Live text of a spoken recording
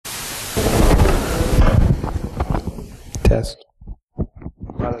Test.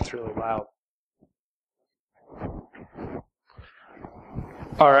 Wow, that's really loud.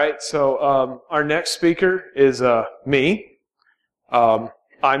 All right, so our next speaker is me.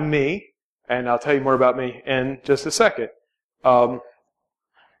 I'm me, and I'll tell you more about me in just a second. You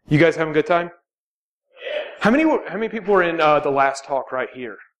guys having a good time? How many people were in the last talk right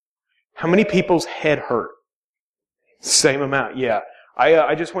here? How many people's head hurt? Same amount, yeah.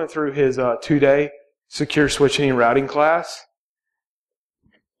 I just went through his 2-day secure switching and routing class.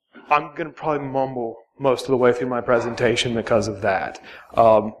 I'm going to probably mumble most of the way through my presentation because of that.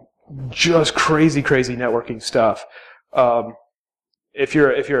 Just crazy networking stuff. If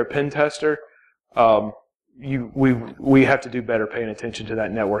you're a pen tester, we have to do better paying attention to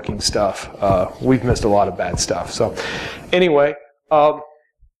that networking stuff. We've missed a lot of bad stuff. So anyway,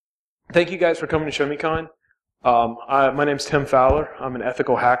 thank you guys for coming to ShowMeCon. My name's Tim Fowler. I'm an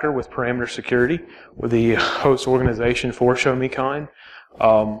ethical hacker with Parameter Security, with the host organization for ShowMeCon.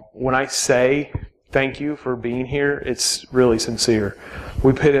 When I say thank you for being here, it's really sincere.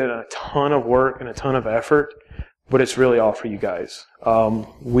 We put in a ton of work and a ton of effort, but it's really all for you guys.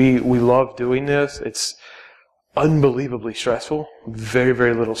 We love doing this. It's unbelievably stressful,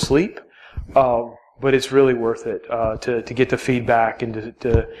 very little sleep, but it's really worth it to get the feedback and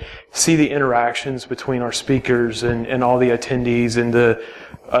to see the interactions between our speakers and all the attendees and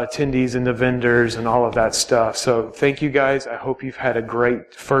the vendors and all of that stuff. So thank you guys. I hope you've had a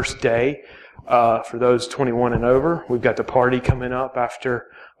great first day. For those 21 and over, we've got the party coming up after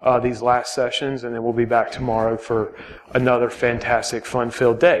these last sessions, and then we'll be back tomorrow for another fantastic,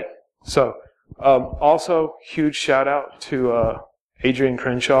 fun-filled day. So, also, huge shout-out to Adrian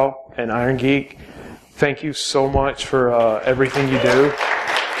Crenshaw and Iron Geek. Thank you so much for everything you do.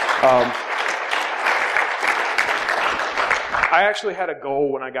 I actually had a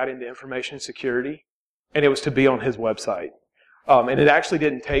goal when I got into information security, and it was to be on his website. And it actually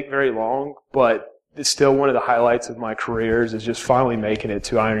didn't take very long, but it's still one of the highlights of my careers is just finally making it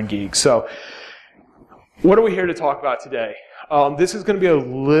to Iron Geek. So what are we here to talk about today? This is going to be a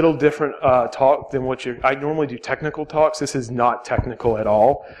little different talk than I normally do technical talks. This is not technical at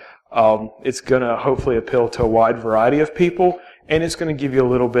all. It's going to hopefully appeal to a wide variety of people, and it's going to give you a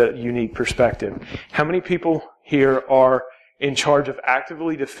little bit unique perspective. How many people here are in charge of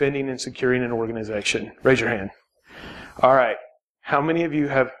actively defending and securing an organization? Raise your hand. All right. How many of you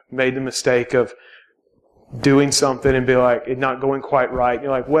have made the mistake of doing something and be like, it not going quite right? And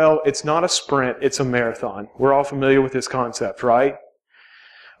you're like, well, it's not a sprint, it's a marathon. We're all familiar with this concept, right?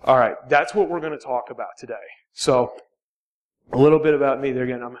 All right. That's what we're going to talk about today. So, a little bit about me there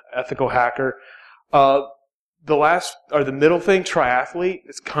again. I'm an ethical hacker. The middle thing, triathlete,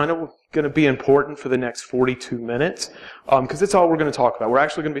 is kind of going to be important for the next 42 minutes because that's all we're going to talk about. We're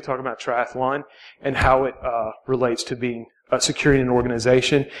actually going to be talking about triathlon and how it relates to being securing an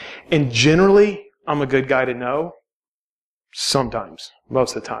organization. And generally, I'm a good guy to know. Sometimes,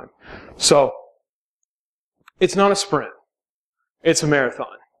 most of the time. So, it's not a sprint. It's a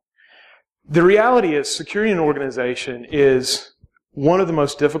marathon. The reality is, securing an organization is one of the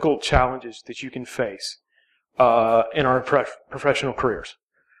most difficult challenges that you can face in our professional careers.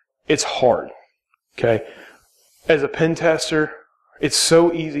 It's hard, okay? As a pen tester, it's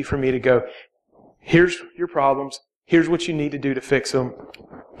so easy for me to go, here's your problems, here's what you need to do to fix them,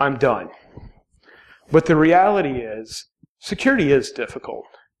 I'm done. But the reality is, security is difficult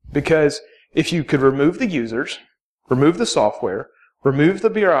because if you could remove the users, remove the software, remove the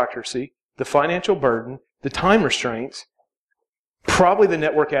bureaucracy, the financial burden, the time restraints, probably the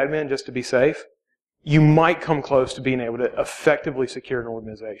network admin just to be safe, you might come close to being able to effectively secure an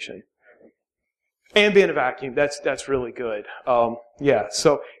organization. And be in a vacuum, that's really good. Yeah,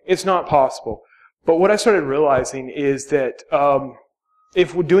 so it's not possible. But what I started realizing is that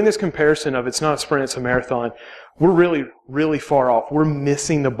if we're doing this comparison of it's not a sprint, it's a marathon, we're really far off. We're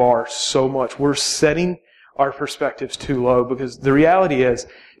missing the bar so much. We're setting our perspectives too low because the reality is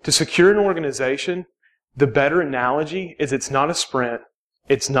to secure an organization, the better analogy is it's not a sprint,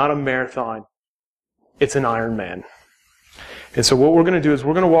 it's not a marathon, it's an Ironman. And so what we're going to do is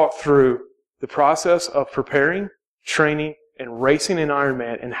we're going to walk through the process of preparing, training, and racing an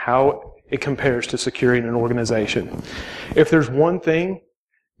Ironman and how it compares to securing an organization. If there's one thing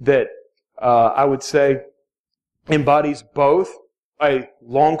that I would say embodies both a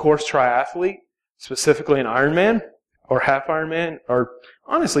long course triathlete, specifically an Ironman or half Ironman, or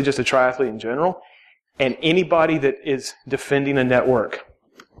honestly just a triathlete in general, and anybody that is defending a network,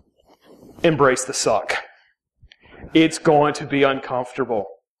 embrace the suck. It's going to be uncomfortable.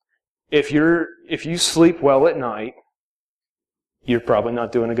 If you sleep well at night, you're probably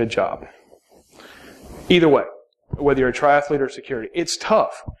not doing a good job. Either way, whether you're a triathlete or security, it's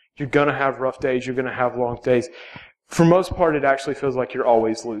tough. You're going to have rough days. You're going to have long days. For most part, it actually feels like you're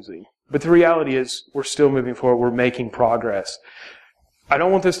always losing. But the reality is we're still moving forward. We're making progress. I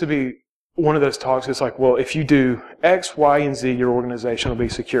don't want this to be one of those talks that's like, well, if you do X, Y, and Z, your organization will be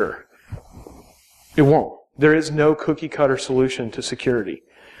secure. It won't. There is no cookie-cutter solution to security.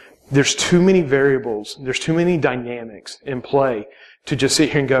 There's too many variables. There's too many dynamics in play to just sit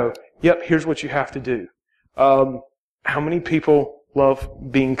here and go, yep, here's what you have to do. How many people love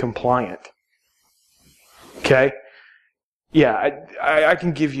being compliant? Okay? Yeah, I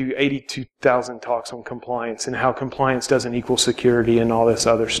can give you 82,000 talks on compliance and how compliance doesn't equal security and all this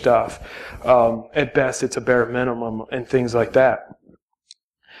other stuff. At best, it's a bare minimum and things like that.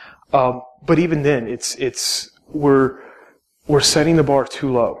 But even then, we're setting the bar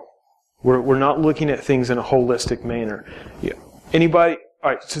too low. We're not looking at things in a holistic manner. Yeah. All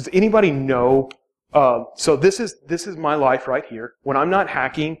right, so does anybody know? So this is my life right here. When I'm not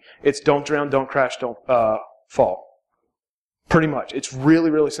hacking, it's don't drown, don't crash, don't fall. Pretty much. It's really,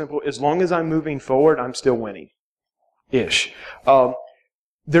 really simple. As long as I'm moving forward, I'm still winning. Ish.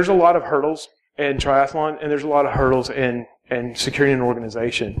 There's a lot of hurdles in triathlon, and there's a lot of hurdles in securing an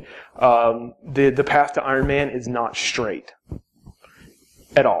organization. The path to Ironman is not straight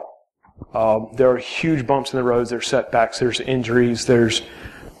at all. There are huge bumps in the roads. There's setbacks. There's injuries. There's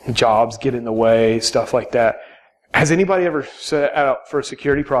jobs get in the way, stuff like that. Has anybody ever set out for a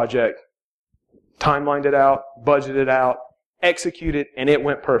security project, timelined it out, budgeted it out, executed, and it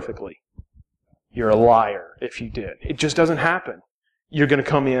went perfectly? You're a liar if you did. It just doesn't happen. You're going to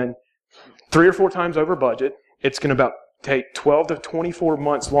come in 3 or 4 times over budget. It's going to take 12 to 24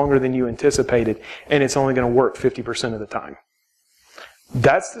 months longer than you anticipated, and it's only going to work 50% of the time.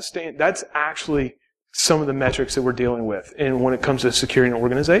 That's actually some of the metrics that we're dealing with. And when it comes to securing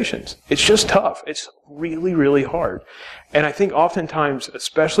organizations, it's just tough. It's really, really hard. And I think oftentimes,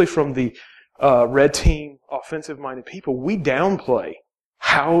 especially from the red team, offensive-minded people, we downplay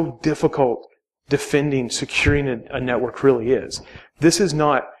how difficult defending, securing a network really is. This is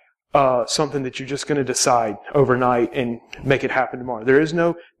not something that you're just going to decide overnight and make it happen tomorrow. There is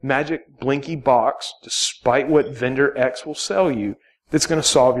no magic blinky box, despite what vendor X will sell you, that's going to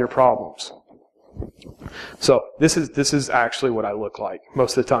solve your problems. So this is actually what I look like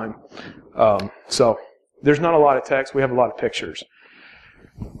most of the time. So there's not a lot of text. We have a lot of pictures.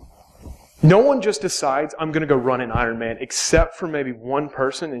 No one just decides, I'm going to go run an Ironman, except for maybe one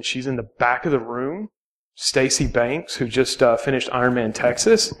person, and she's in the back of the room, Stacy Banks, who just finished Ironman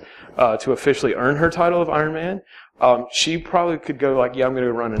Texas to officially earn her title of Ironman. She probably could go like, yeah, I'm going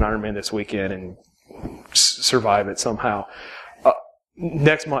to go run an Ironman this weekend and survive it somehow.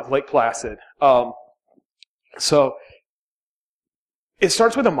 Next month, Lake Placid. So it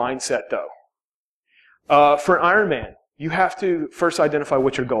starts with a mindset, though. For an Ironman, you have to first identify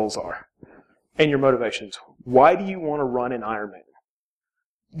what your goals are and your motivations. Why do you want to run an Ironman?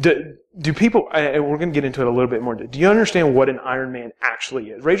 Do people, and we're going to get into it a little bit more, do you understand what an Ironman actually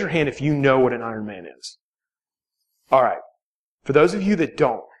is? Raise your hand if you know what an Ironman is. All right. For those of you that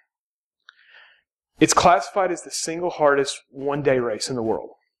don't, it's classified as the single hardest one-day race in the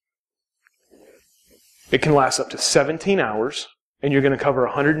world. It can last up to 17 hours, and you're going to cover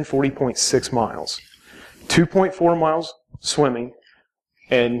 140.6 miles. 2.4 miles swimming,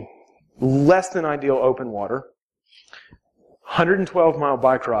 and less than ideal open water. 112-mile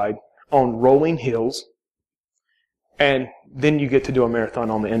bike ride on rolling hills, and then you get to do a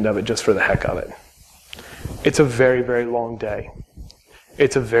marathon on the end of it just for the heck of it. It's a very, very long day.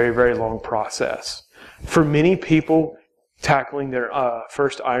 It's a very, very long process. For many people tackling their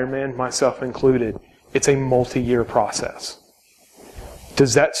first Ironman, myself included, it's a multi-year process.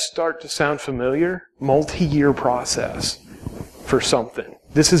 Does that start to sound familiar? Multi-year process for something.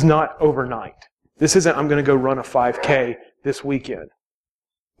 This is not overnight. This isn't, I'm going to go run a 5K this weekend.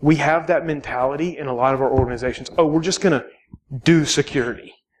 We have that mentality in a lot of our organizations. Oh, we're just going to do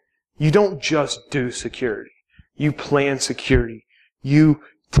security. You don't just do security. You plan security. You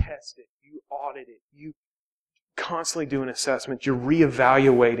test it. You audit it. You constantly do an assessment. You're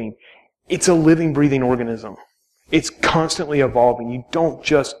reevaluating. It's a living, breathing organism. It's constantly evolving. You don't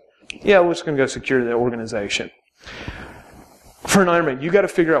just, we're just going to go secure the organization. For an Ironman, you got to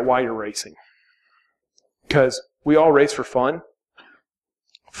figure out why you're racing. Because we all race for fun.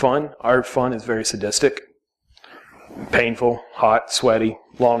 Our fun is very sadistic, painful, hot, sweaty,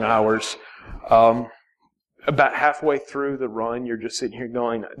 long hours. About halfway through the run, you're just sitting here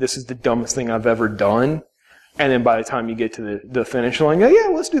going, this is the dumbest thing I've ever done. And then by the time you get to the finish line, you go, yeah,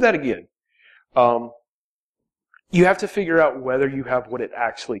 let's do that again. You have to figure out whether you have what it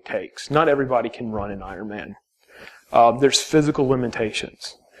actually takes. Not everybody can run an Ironman. There's physical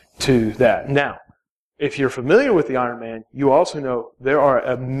limitations to that. Now, if you're familiar with the Ironman, you also know there are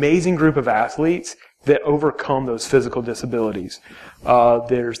an amazing group of athletes that overcome those physical disabilities.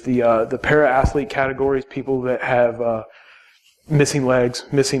 There's the para-athlete categories, people that have missing legs,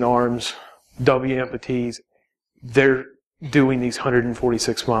 missing arms, double amputees. They're doing these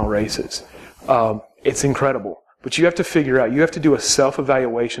 146-mile races. It's incredible. But you have to figure out, you have to do a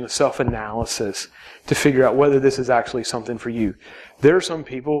self-evaluation, a self-analysis to figure out whether this is actually something for you. There are some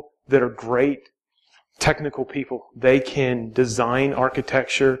people that are great technical people. They can design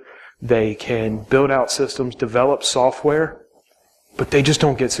architecture, they can build out systems, develop software, but they just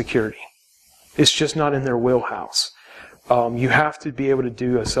don't get security. It's just not in their wheelhouse. You have to be able to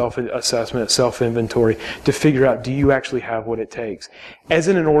do a self-assessment, a self-inventory to figure out, do you actually have what it takes? As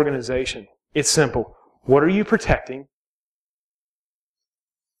in an organization, it's simple. What are you protecting?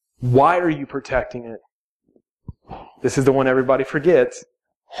 Why are you protecting it? This is the one everybody forgets.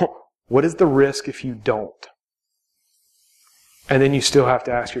 What is the risk if you don't? And then you still have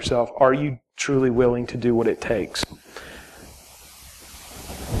to ask yourself, are you truly willing to do what it takes?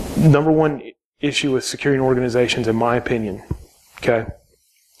 Number one issue with securing organizations, in my opinion, okay,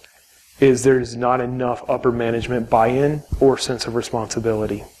 is there's not enough upper management buy-in or sense of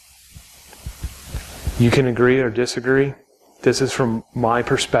responsibility. You can agree or disagree. This is from my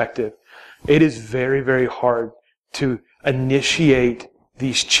perspective. It is very, very hard to initiate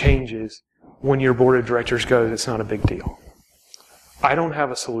these changes when your board of directors goes, it's not a big deal. I don't have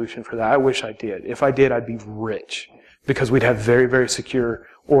a solution for that. I wish I did. If I did, I'd be rich because we'd have very, very secure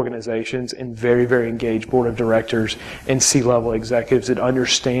organizations and very, very engaged board of directors and C-level executives that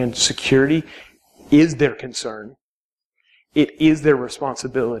understand security is their concern. It is their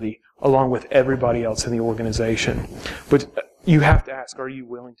responsibility along with everybody else in the organization. But you have to ask, are you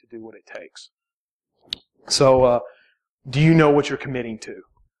willing to do what it takes? So, do you know what you're committing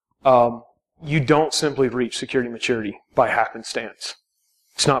to? You don't simply reach security maturity by happenstance.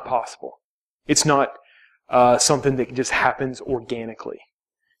 It's not possible. It's not something that just happens organically.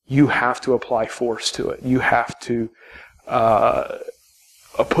 You have to apply force to it. You have to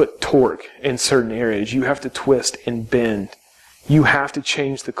put torque in certain areas. You have to twist and bend. You have to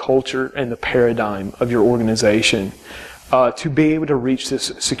change the culture and the paradigm of your organization to be able to reach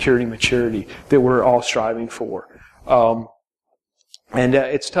this security maturity that we're all striving for. And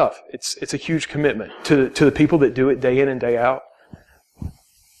it's tough. It's a huge commitment to the people that do it day in and day out.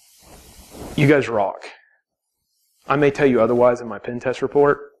 You guys rock. I may tell you otherwise in my pen test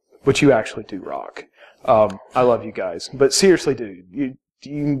report, but you actually do rock. I love you guys, but seriously, dude,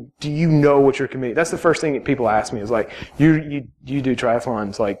 do you know what you're committing? That's the first thing that people ask me is like, you do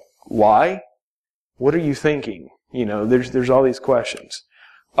triathlons, like why? What are you thinking? You know, there's all these questions,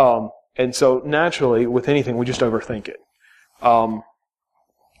 and so naturally with anything we just overthink it.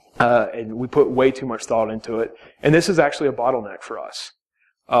 And we put way too much thought into it. And this is actually a bottleneck for us.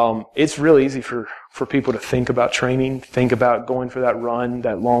 It's really easy for people to think about training, think about going for that run,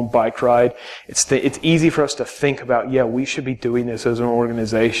 that long bike ride. It's easy for us to think about, yeah, we should be doing this as an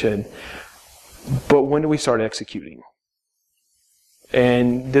organization. But when do we start executing?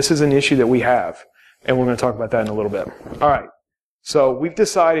 And this is an issue that we have. And we're going to talk about that in a little bit. All right. So we've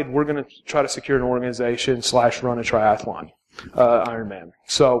decided we're going to try to secure an organization / run a triathlon. Ironman.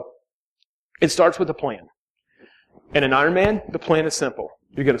 So it starts with a plan. In an Ironman, the plan is simple.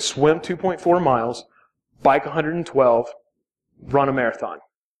 You're going to swim 2.4 miles, bike 112, run a marathon.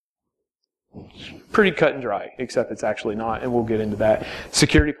 Pretty cut and dry, except it's actually not, and we'll get into that.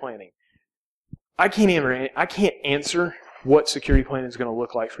 Security planning. I can't answer what security planning is going to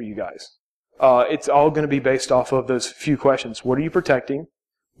look like for you guys. It's all going to be based off of those few questions. What are you protecting?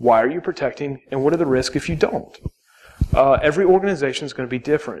 Why are you protecting? And what are the risks if you don't? Every organization is going to be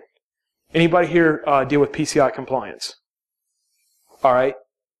different. Anybody here deal with PCI compliance? All right.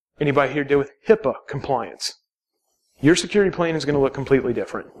 Anybody here deal with HIPAA compliance? Your security plan is going to look completely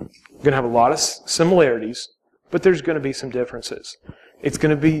different. You're going to have a lot of similarities, but there's going to be some differences. It's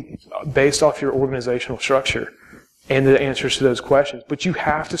going to be based off your organizational structure and the answers to those questions. But you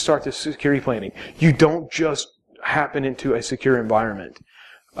have to start the security planning. You don't just happen into a secure environment.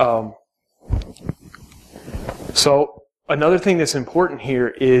 So another thing that's important here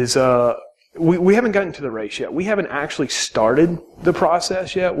is we haven't gotten to the race yet. We haven't actually started the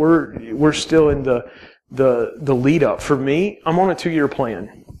process yet. We're still in the lead up. For me, I'm on a 2-year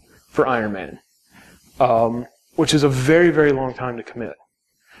plan for Ironman, which is a very, very long time to commit.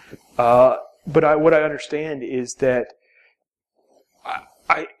 But what I understand is that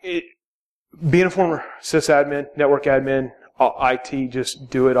being a former sysadmin, network admin, IT, just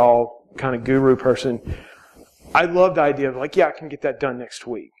do it all kind of guru person, I love the idea of like, yeah, I can get that done next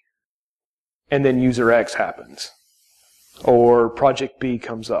week. And then user X happens. Or project B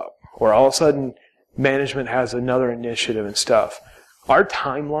comes up. Or all of a sudden, management has another initiative and stuff. Our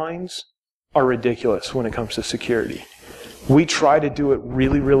timelines are ridiculous when it comes to security. We try to do it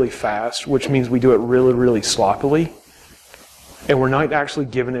really, really fast, which means we do it really, really sloppily. And we're not actually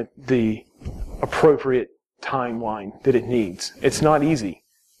giving it the appropriate timeline that it needs. It's not easy.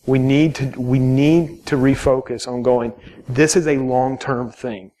 We need to refocus on going, this is a long-term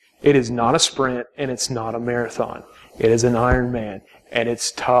thing. It is not a sprint and it's not a marathon. It is an Ironman and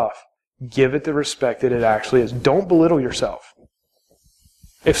it's tough. Give it the respect that it actually is. Don't belittle yourself.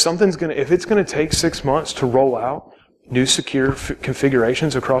 If it's gonna take 6 months to roll out new secure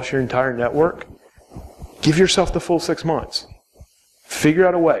configurations across your entire network, give yourself the full 6 months. Figure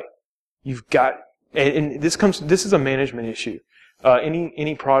out a way. You've got, and this is a management issue.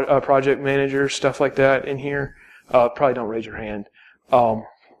 Any project managers, stuff like that in here, probably don't raise your hand.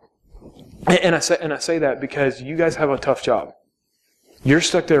 And I say that because you guys have a tough job. You're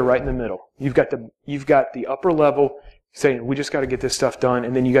stuck there right in the middle. You've got the upper level saying, we just got to get this stuff done,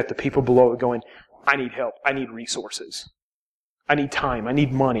 and then you got the people below it going, I need help, I need resources, I need time, I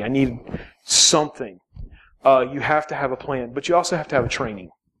need money, I need something. You have to have a plan, but you also have to have a training.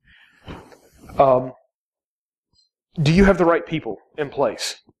 Do you have the right people in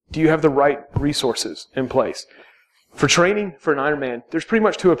place? Do you have the right resources in place? For training, for an Ironman, there's pretty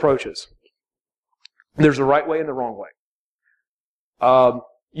much two approaches. There's the right way and the wrong way.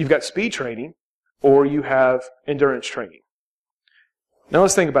 You've got speed training, or you have endurance training. Now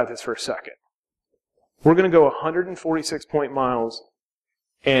let's think about this for a second. We're going to go 146 miles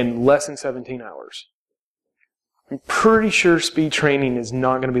in less than 17 hours. I'm pretty sure speed training is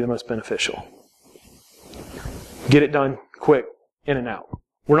not going to be the most beneficial. Get it done quick, in and out.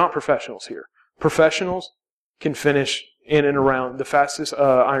 We're not professionals here. Professionals can finish in and around. The fastest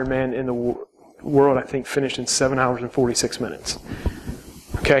Ironman in the world, I think, finished in 7 hours and 46 minutes.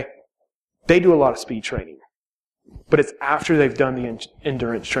 Okay? They do a lot of speed training. But it's after they've done the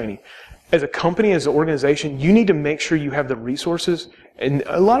endurance training. As a company, as an organization, you need to make sure you have the resources. And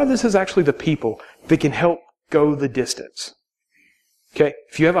a lot of this is actually the people that can help go the distance. Okay?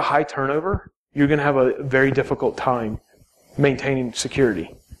 If you have a high turnover, you're going to have a very difficult time maintaining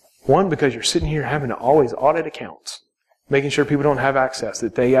security. One, because you're sitting here having to always audit accounts, making sure people don't have access,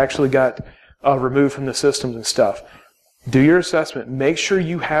 that they actually got removed from the systems and stuff. Do your assessment. Make sure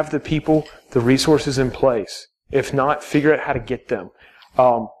you have the people, the resources in place. If not, figure out how to get them.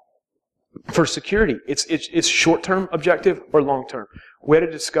 For security, it's short-term objective or long-term. We had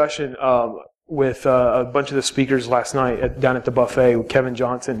a discussion with a bunch of the speakers last night down at the buffet with Kevin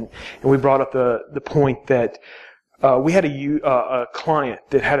Johnson, and we brought up the point that we had a client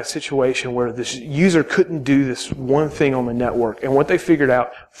that had a situation where this user couldn't do this one thing on the network, and what they figured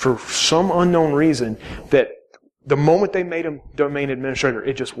out for some unknown reason, that the moment they made him domain administrator,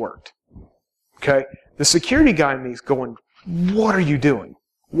 it just worked. Okay? The security guy in me is going, what are you doing?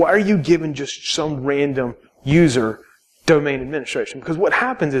 Why are you giving just some random user domain administration? Because what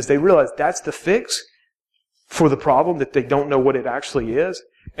happens is they realize that's the fix for the problem, that they don't know what it actually is.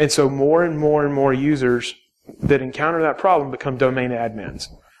 And so more and more and more users that encounter that problem become domain admins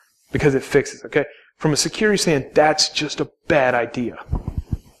because it fixes. Okay? From a security standpoint, that's just a bad idea.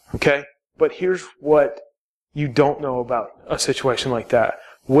 Okay? But here's what you don't know about a situation like that.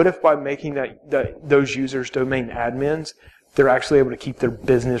 What if by making those users domain admins, they're actually able to keep their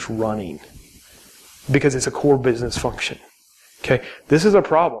business running because it's a core business function? Okay, this is a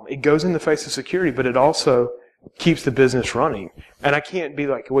problem. It goes in the face of security, but it also keeps the business running. And I can't be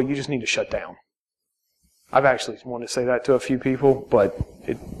like, well, you just need to shut down. I've actually wanted to say that to a few people, but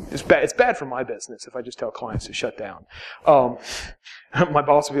it's bad. It's bad for my business if I just tell clients to shut down. My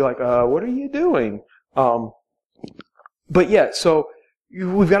boss will be like, what are you doing? But yeah, so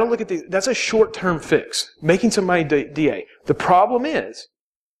we've got to look at these. That's a short-term fix, making somebody DA. The problem is,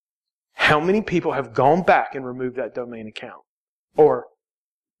 how many people have gone back and removed that domain account or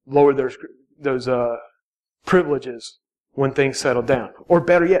lowered those privileges when things settle down? Or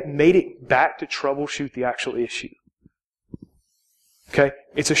better yet, made it back to troubleshoot the actual issue. Okay?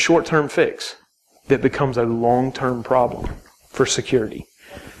 It's a short-term fix that becomes a long-term problem for security.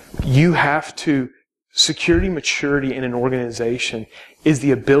 You have to... Security maturity in an organization is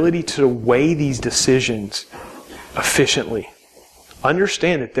the ability to weigh these decisions efficiently.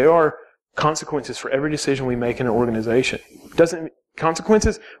 Understand that there are consequences for every decision we make in an organization.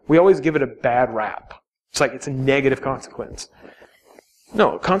 Consequences, we always give it a bad rap. It's like it's a negative consequence.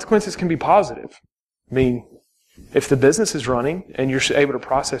 No, consequences can be positive. I mean, if the business is running and you're able to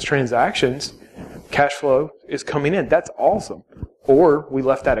process transactions, Cash flow is coming in. That's awesome. Or we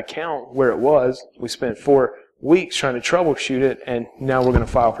left that account where it was. We spent 4 weeks trying to troubleshoot it, and now we're going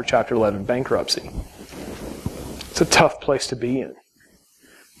to file for Chapter 11 bankruptcy. It's a tough place to be in.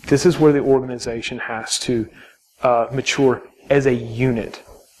 This is where the organization has to mature as a unit,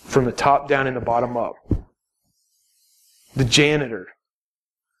 from the top down and the bottom up. The janitor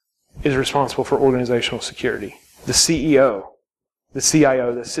is responsible for organizational security. The CEO, the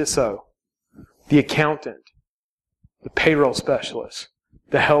CIO, the CISO, the accountant, the payroll specialist,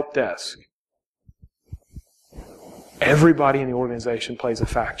 the help desk. Everybody in the organization plays a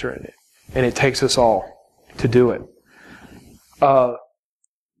factor in it, and it takes us all to do it.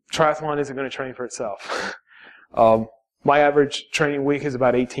 Triathlon isn't going to train for itself. My average training week is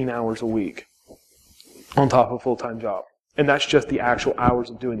about 18 hours a week on top of a full-time job. And that's just the actual hours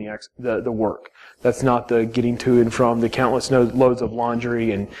of doing the work. That's not the getting to and from, the countless loads of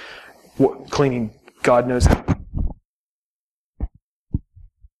laundry and cleaning God knows how.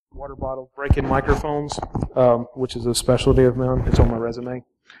 Water bottles, breaking microphones, which is a specialty of mine. It's on my resume.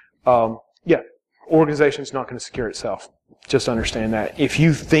 Organization's not going to secure itself. Just understand that. If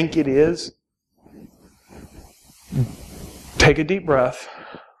you think it is, take a deep breath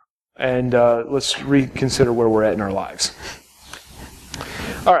and let's reconsider where we're at in our lives.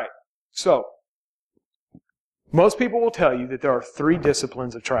 All right, so most people will tell you that there are 3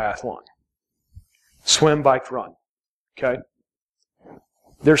 disciplines of triathlon. Swim, bike, run. Okay?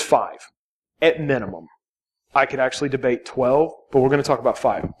 There's 5, at minimum. I could actually debate 12, but we're going to talk about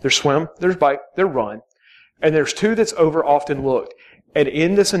 5. There's swim, there's bike, there's run, and there's 2 that's often looked. And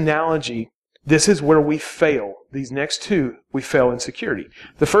in this analogy, this is where we fail. These next 2, we fail in security.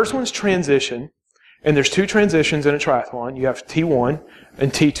 The first one's transition, and there's 2 transitions in a triathlon. You have T1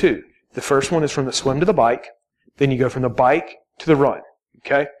 and T2. The first one is from the swim to the bike. Then you go from the bike to the run.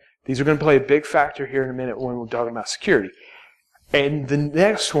 Okay? These are going to play a big factor here in a minute when we're talking about security. And the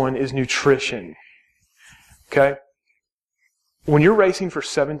next one is nutrition. Okay? When you're racing for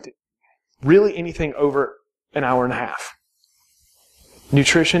really anything over an hour and a half,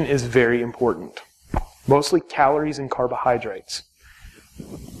 nutrition is very important. Mostly calories and carbohydrates.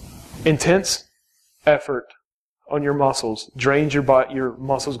 Intense effort on your muscles drains your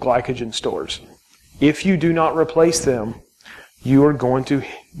muscles' glycogen stores. If you do not replace them, you are going to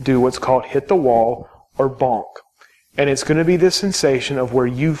do what's called hit the wall or bonk. And it's going to be this sensation of where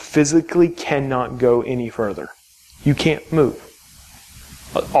you physically cannot go any further. You can't move.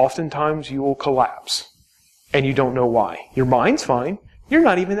 Oftentimes you will collapse, and you don't know why. Your mind's fine. You're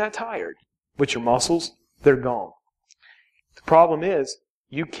not even that tired. But your muscles, they're gone. The problem is,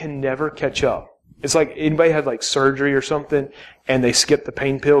 you can never catch up. It's like anybody had like surgery or something, and they skipped the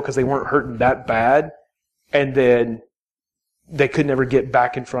pain pill because they weren't hurting that bad, and then they could never get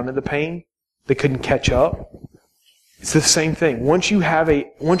back in front of the pain. They couldn't catch up. It's the same thing. Once you have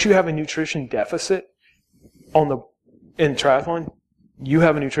a nutrition deficit in triathlon, you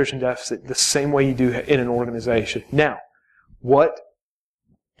have a nutrition deficit the same way you do in an organization. Now, what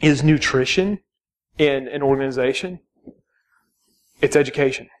is nutrition in an organization? It's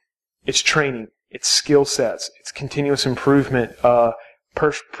education. It's training. It's skill sets. It's continuous improvement,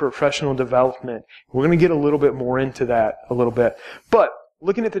 professional development. We're going to get a little bit more into that a little bit. But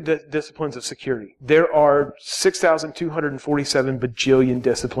looking at the disciplines of security, there are 6,247 bajillion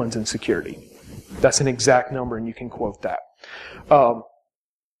disciplines in security. That's an exact number, and you can quote that. But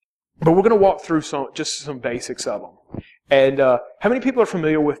we're going to walk through some basics of them. And how many people are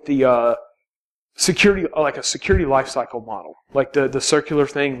familiar with the security, like a security lifecycle model, like the circular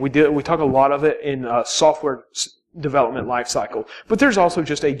thing? We talk a lot of it in software development lifecycle, but there's also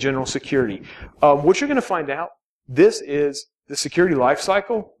just a general security. What you're going to find out, this is the security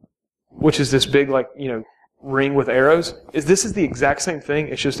lifecycle, which is this big ring with arrows. This is the exact same thing.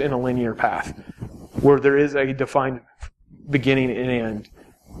 It's just in a linear path, where there is a defined beginning and end,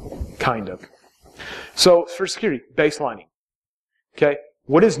 kind of. So for security, baselining. Okay,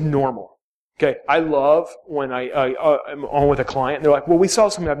 what is normal? Okay, I love when I'm on with a client, and they're like, well, we saw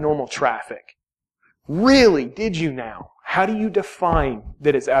some abnormal traffic. Really? Did you now? How do you define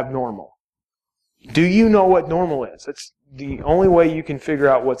that it's abnormal? Do you know what normal is? That's the only way you can figure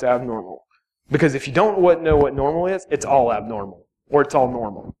out what's abnormal. Because if you don't know what normal is, it's all abnormal. Or it's all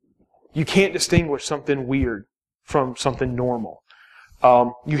normal. You can't distinguish something weird from something normal.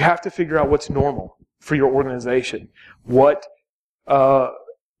 You have to figure out what's normal for your organization. What the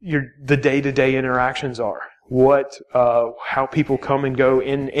day-to-day interactions are. How people come and go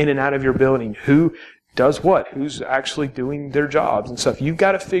in and out of your building. Who does what? Who's actually doing their jobs and stuff. You've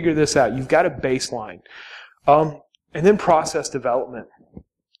got to figure this out. You've got to baseline. And then process development.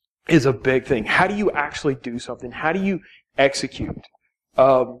 is a big thing. How do you actually do something? How do you execute?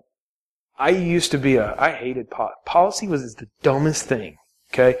 I used to be I hated policy was the dumbest thing.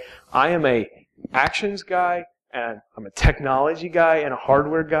 Okay, I am a actions guy, and I'm a technology guy, and a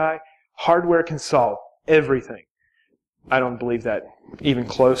hardware guy. Hardware can solve everything. I don't believe that even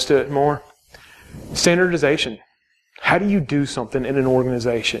close to it more. Standardization. How do you do something in an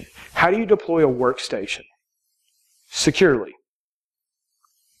organization? How do you deploy a workstation securely?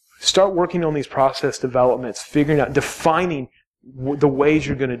 Start working on these process developments, figuring out, defining the ways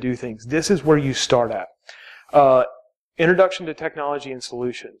you're going to do things. This is where you start at. Introduction to technology and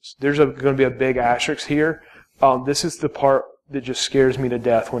solutions. There's going to be a big asterisk here. This is the part that just scares me to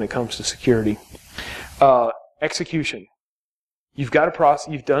death when it comes to security. Execution. You've got a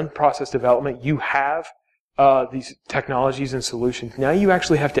process. You've done process development. You have these technologies and solutions. Now you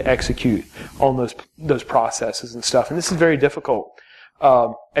actually have to execute on those processes and stuff, and this is very difficult.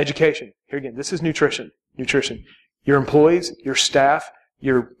 Education. Here again, this is nutrition. Nutrition. Your employees, your staff,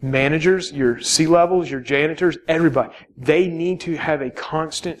 your managers, your C-levels, your janitors, everybody, they need to have a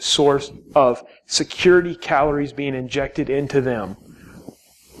constant source of security calories being injected into them.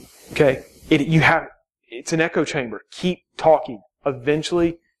 Okay? It's an echo chamber. Keep talking.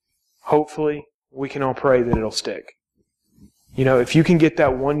 Eventually, hopefully, we can all pray that it'll stick. You know, if you can get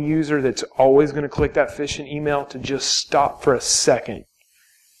that one user that's always going to click that phishing email to just stop for a second,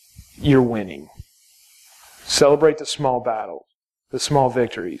 you're winning. Celebrate the small battles, the small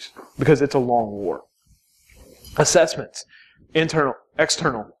victories, because it's a long war. Assessments, internal,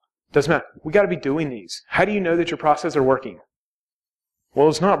 external, doesn't matter. We got to be doing these. How do you know that your processes are working? Well,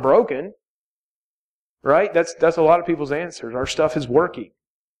 it's not broken, right? That's a lot of people's answers. Our stuff is working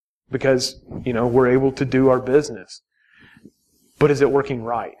because, you know, we're able to do our business. But is it working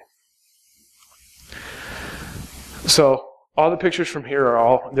right? So all the pictures from here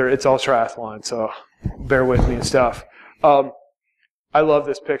are it's all triathlon, so bear with me and stuff. I love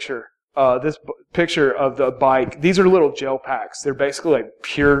this picture. This picture of the bike. These are little gel packs. They're basically like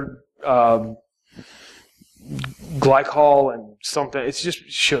pure glycol and something. It's just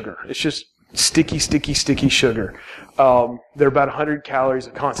sugar. It's just sticky sugar. They're about 100 calories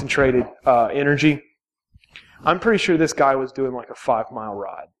of concentrated energy. I'm pretty sure this guy was doing like a 5-mile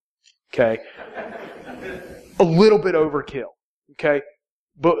ride. Okay? A little bit overkill. Okay?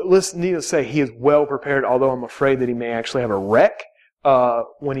 But needless to say, he is well prepared, although I'm afraid that he may actually have a wreck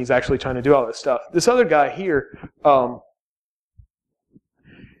when he's actually trying to do all this stuff. This other guy here,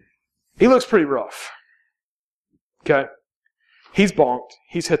 he looks pretty rough. Okay? He's bonked.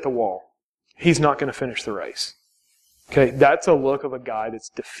 He's hit the wall. He's not going to finish the race. Okay? That's a look of a guy that's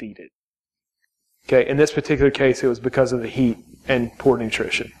defeated. Okay? In this particular case, it was because of the heat and poor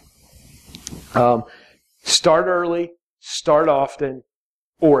nutrition. Start early, start often,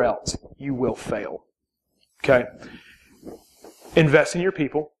 or else you will fail. Okay? Invest in your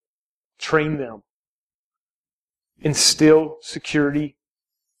people. Train them. Instill security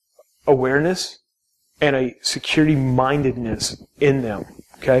awareness and a security mindedness in them.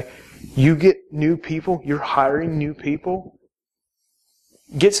 Okay? You get new people. You're hiring new people.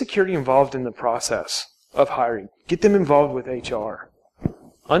 Get security involved in the process of hiring. Get them involved with HR.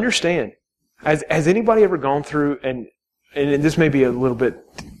 Understand. Has anybody ever gone through, and this may be a little bit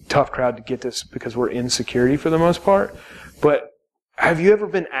tough crowd to get this because we're in security for the most part, but have you ever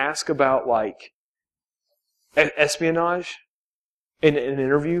been asked about like espionage in an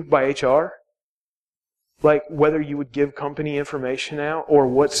interview by HR? Like whether you would give company information out or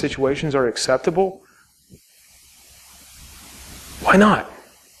what situations are acceptable? Why not?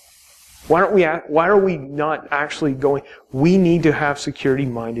 Why are we not actually going? We need to have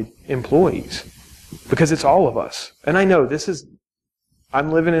security-minded employees because it's all of us. And I know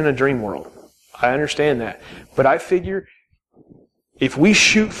I'm living in a dream world. I understand that. But I figure if we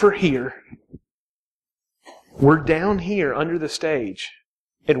shoot for here, we're down here under the stage,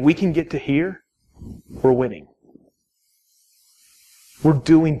 and we can get to here, we're winning. We're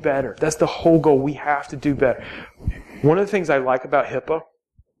doing better. That's the whole goal. We have to do better. One of the things I like about HIPAA,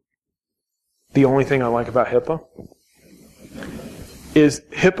 the only thing I like about HIPAA, is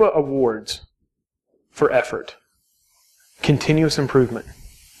HIPAA awards for effort. Continuous improvement.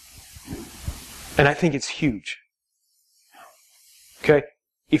 And I think it's huge. Okay?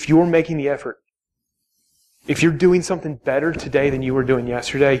 If you're making the effort, if you're doing something better today than you were doing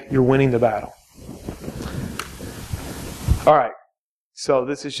yesterday, you're winning the battle. All right. So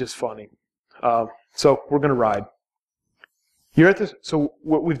this is just funny. So we're going to ride. You're at this. So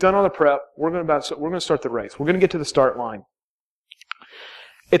we've done all the prep. We're going to start the race. We're going to get to the start line.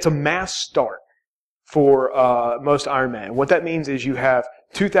 It's a mass start for most Ironman. What that means is you have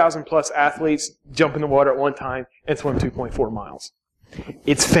 2,000 plus athletes jump in the water at one time and swim 2.4 miles.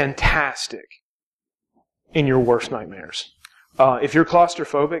 It's fantastic in your worst nightmares. If you're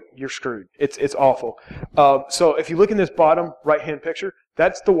claustrophobic, you're screwed. It's awful. So if you look in this bottom right-hand picture,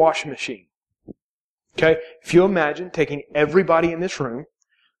 that's the wash machine. Okay? If you imagine taking everybody in this room,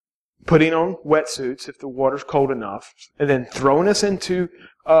 putting on wetsuits if the water's cold enough, and then throwing us into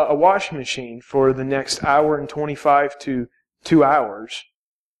a washing machine for the next hour and 25 to 2 hours,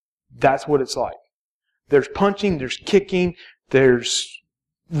 that's what it's like. There's punching, there's kicking, there's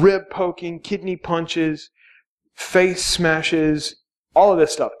rib poking, kidney punches, face smashes, all of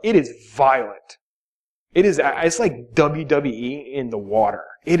this stuff. It is violent. It's like WWE in the water.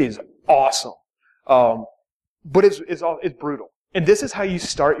 It is awesome. But it's brutal. And this is how you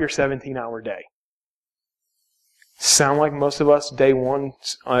start your 17-hour day. Sound like most of us day one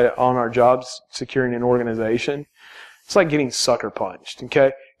on our jobs securing an organization? It's like getting sucker punched,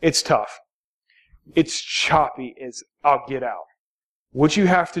 okay? It's tough. It's choppy as I'll get out. What you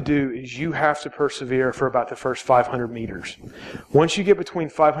have to do is you have to persevere for about the first 500 meters. Once you get between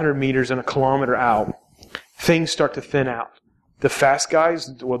 500 meters and a kilometer out, things start to thin out. The fast guys,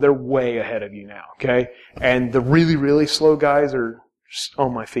 well, they're way ahead of you now, okay? And the really, really slow guys are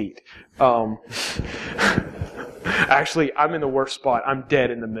on my feet. Actually, I'm in the worst spot. I'm dead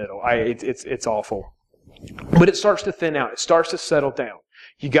in the middle. It's awful. But it starts to thin out. It starts to settle down.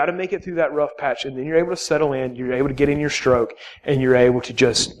 You got to make it through that rough patch, and then you're able to settle in, you're able to get in your stroke, and you're able to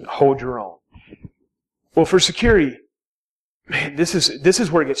just hold your own. Well, for security, man, this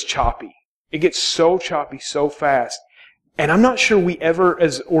is where it gets choppy. It gets so choppy so fast. And I'm not sure we ever,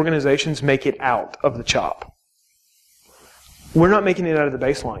 as organizations, make it out of the chop. We're not making it out of the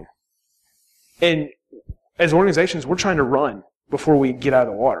baseline. And as organizations, we're trying to run before we get out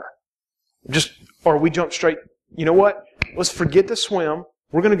of the water. Or we jump straight, you know what? Let's forget the swim.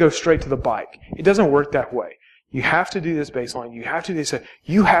 We're going to go straight to the bike. It doesn't work that way. You have to do this baseline. You have to do this.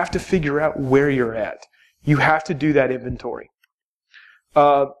 You have to figure out where you're at. You have to do that inventory.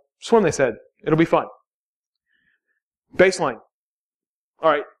 Swim, they said. It'll be fun. Baseline.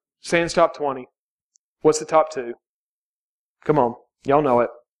 All right. Sands top 20. What's the top 2? Come on. Y'all know it.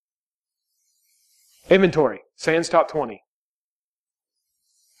 Inventory. Sands top 20.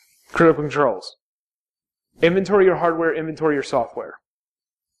 Critical controls. Inventory your hardware. Inventory your software.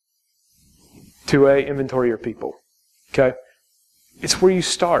 2A. Inventory your people. Okay? It's where you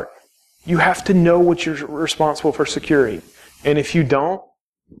start. You have to know what you're responsible for securing. And if you don't,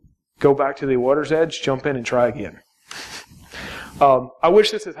 go back to the water's edge, jump in, and try again. I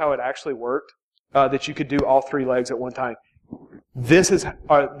wish this is how it actually worked, that you could do all 3 legs at one time. This is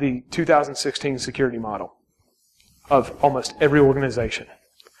the 2016 security model of almost every organization.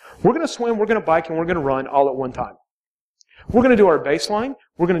 We're going to swim, we're going to bike, and we're going to run all at one time. We're going to do our baseline,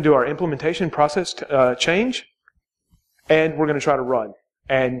 we're going to do our implementation process change, and we're going to try to run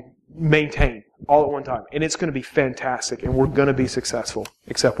and maintain all at one time. And it's going to be fantastic, and we're going to be successful,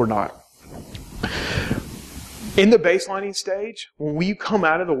 except we're not. In the baselining stage, when we come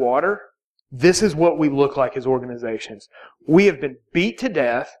out of the water, this is what we look like as organizations. We have been beat to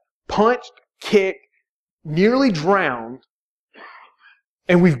death, punched, kicked, nearly drowned,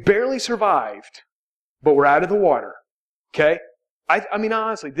 and we've barely survived, but we're out of the water. Okay? I mean,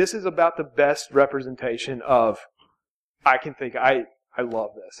 honestly, this is about the best representation of, I can think, I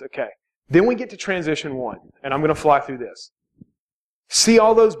love this. Okay. Then we get to transition 1, and I'm going to fly through this. See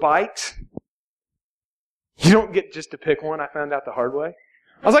all those bikes? You don't get just to pick one. I found out the hard way.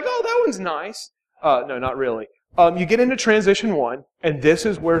 I was like, oh, that one's nice. No, not really. You get into transition 1, and this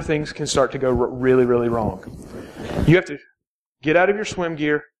is where things can start to go really, really wrong. You have to get out of your swim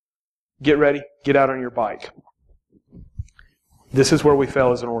gear, get ready, get out on your bike. This is where we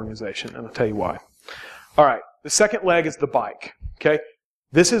fail as an organization, and I'll tell you why. All right, the second leg is the bike. Okay,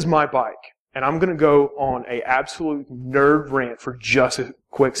 this is my bike. And I'm going to go on an absolute nerd rant for just a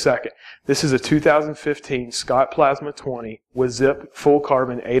quick second. This is a 2015 Scott Plasma 20 with Zip full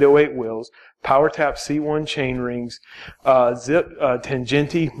carbon 808 wheels, PowerTap C1 chain rings, Zip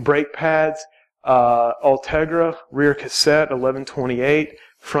Tangenti brake pads, Ultegra rear cassette 1128,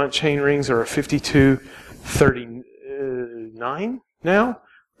 front chain rings are a 5239 now?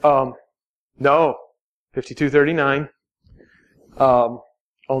 No, 5239.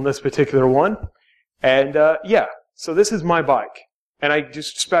 On this particular one. And yeah, so this is my bike. And I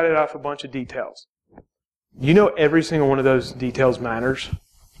just spouted off a bunch of details. You know every single one of those details matters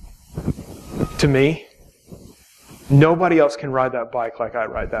to me. Nobody else can ride that bike like I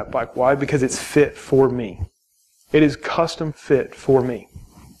ride that bike. Why? Because it's fit for me. It is custom fit for me.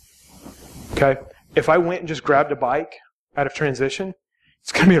 Okay? if I went and just grabbed a bike out of transition,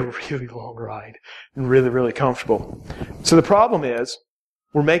 it's going to be a really long ride and really, really comfortable. So the problem is,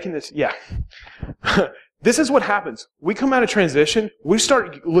 we're making this, this is what happens. We come out of transition, we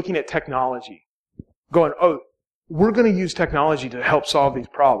start looking at technology, going, oh, we're going to use technology to help solve these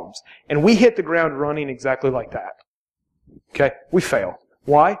problems. And we hit the ground running exactly like that. Okay? We fail.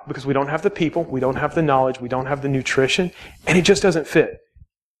 Why? Because we don't have the people, we don't have the knowledge, we don't have the nutrition, and it just doesn't fit.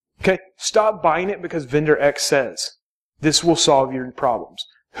 Okay? Stop buying it because vendor X says this will solve your problems.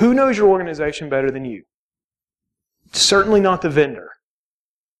 Who knows your organization better than you? Certainly not the vendor.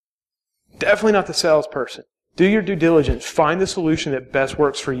 Definitely not the salesperson. Do your due diligence. Find the solution that best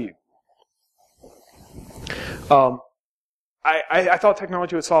works for you. I thought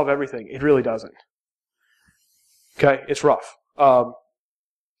technology would solve everything. It really doesn't. Okay? It's rough.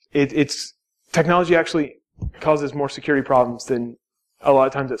 Technology actually causes more security problems than a lot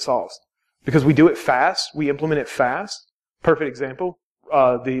of times it solves. Because we do it fast. We implement it fast. Perfect example,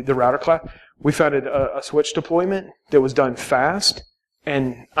 the router class. We found a switch deployment that was done fast,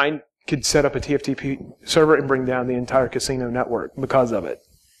 and I could set up a TFTP server and bring down the entire casino network because of it.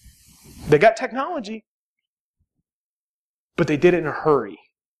 They got technology, but they did it in a hurry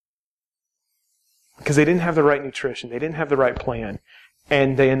because they didn't have the right nutrition. They didn't have the right plan,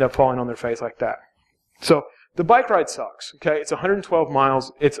 and they end up falling on their face like that. So the bike ride sucks. Okay, it's 112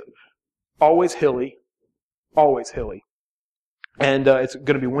 miles. It's always hilly, and it's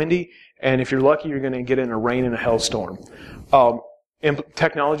going to be windy. And if you're lucky, you're going to get in a rain and a hailstorm.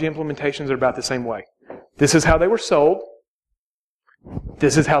 Technology implementations are about the same way. This is how they were sold.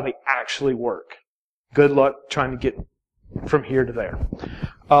 This is how they actually work. Good luck trying to get from here to there.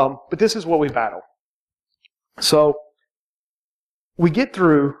 But this is what we battle. So we get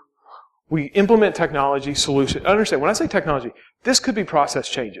through, we implement technology solution. Understand, when I say technology, this could be process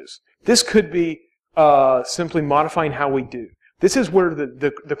changes. This could be simply modifying how we do. This is where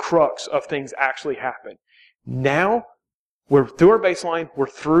the crux of things actually happen. Now, we're through our baseline, we're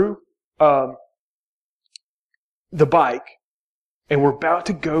through the bike, and we're about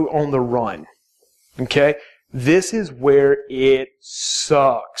to go on the run. Okay? This is where it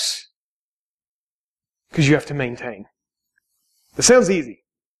sucks. Because you have to maintain. It sounds easy.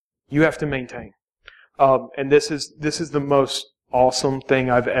 You have to maintain. And this is the most awesome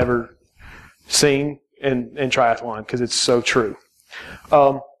thing I've ever seen in triathlon, because it's so true.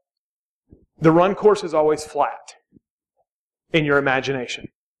 The run course is always flat in your imagination.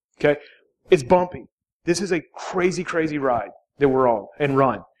 Okay? It's bumpy. This is a crazy, crazy ride that we're on and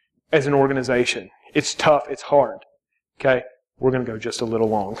run as an organization. It's tough. It's hard. Okay? We're going to go just a little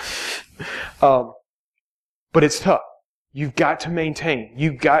long. But it's tough. You've got to maintain.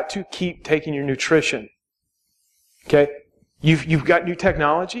 You've got to keep taking your nutrition. Okay? You've got new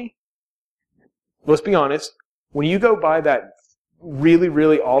technology. Let's be honest. When you go buy that really,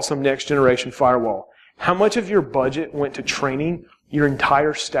 really awesome next generation firewall, how much of your budget went to training your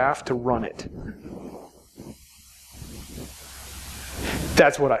entire staff to run it?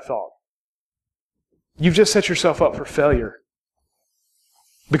 That's what I thought. You've just set yourself up for failure.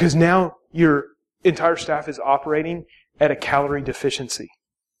 Because now your entire staff is operating at a calorie deficiency.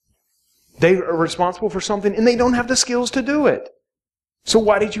 They are responsible for something and they don't have the skills to do it. So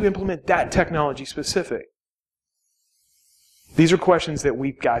why did you implement that technology specific? These are questions that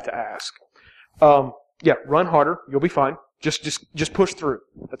we've got to ask. Run harder. You'll be fine. Just push through.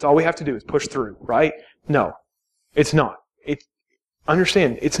 That's all we have to do is push through, right? No, it's not.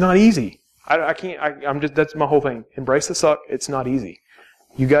 Understand, it's not easy. That's my whole thing. Embrace the suck. It's not easy.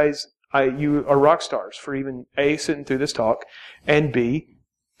 You guys, you are rock stars for even A, sitting through this talk, and B,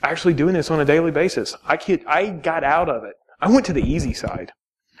 actually doing this on a daily basis. I got out of it. I went to the easy side.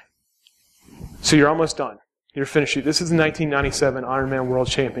 So you're almost done. You're finished. This is the 1997 Ironman World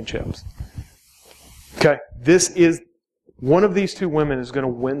Championships. Okay, this is, one of these two women is going to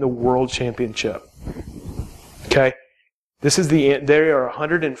win the world championship. Okay, this is they are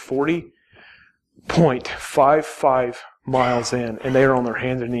 140.55 miles in, and they are on their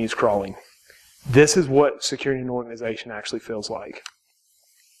hands and knees crawling. This is what securing an organization actually feels like.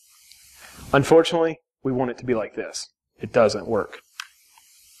 Unfortunately, we want it to be like this. It doesn't work.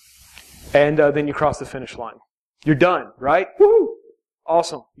 And then you cross the finish line. You're done, right? Woo!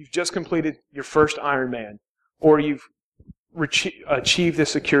 Awesome. You've just completed your first Ironman, or you've achieved the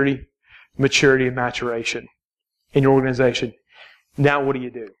security, maturity, and maturation in your organization. Now what do you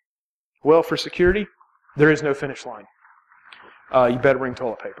do? Well, for security, there is no finish line. You better bring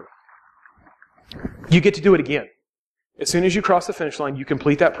toilet paper. You get to do it again. As soon as you cross the finish line, you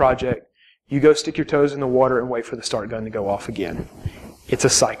complete that project, you go stick your toes in the water and wait for the start gun to go off again. It's a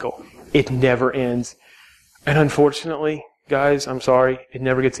cycle. It never ends. And unfortunately, guys, I'm sorry, it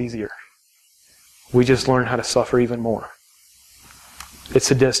never gets easier. We just learn how to suffer even more. It's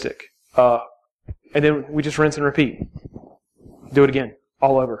sadistic. And then we just rinse and repeat. Do it again,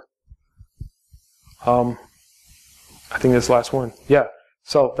 all over. I think that's the last one. Yeah.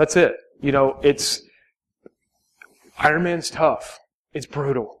 So that's it. You know, Ironman's tough. It's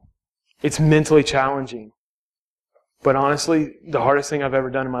brutal. It's mentally challenging. But honestly, the hardest thing I've ever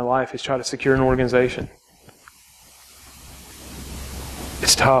done in my life is try to secure an organization.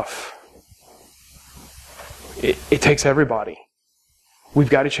 It's tough. It takes everybody. We've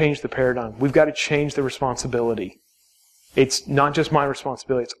got to change the paradigm. We've got to change the responsibility. It's not just my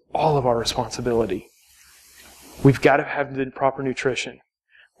responsibility, it's all of our responsibility. We've got to have the proper nutrition.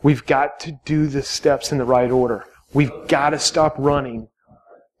 We've got to do the steps in the right order. We've got to stop running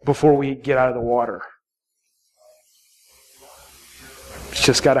before we get out of the water. It's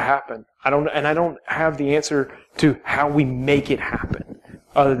just got to happen. I don't have the answer to how we make it happen,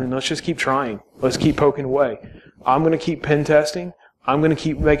 other than let's just keep trying. Let's keep poking away. I'm going to keep pen testing. I'm going to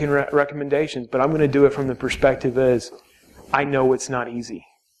keep making recommendations, but I'm going to do it from the perspective is, I know it's not easy.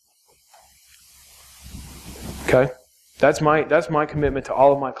 Okay? That's my commitment to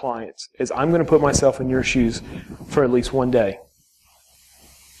all of my clients, is I'm going to put myself in your shoes for at least one day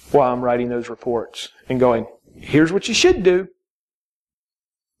while I'm writing those reports and going, here's what you should do.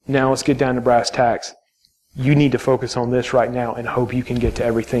 Now let's get down to brass tacks. You need to focus on this right now and hope you can get to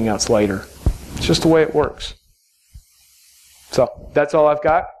everything else later. It's just the way it works. So that's all I've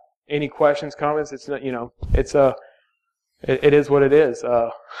got. Any questions, comments? It's not, it is what it is.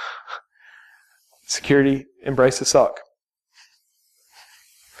 Security, embrace the suck.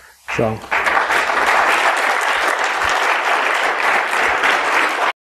 So.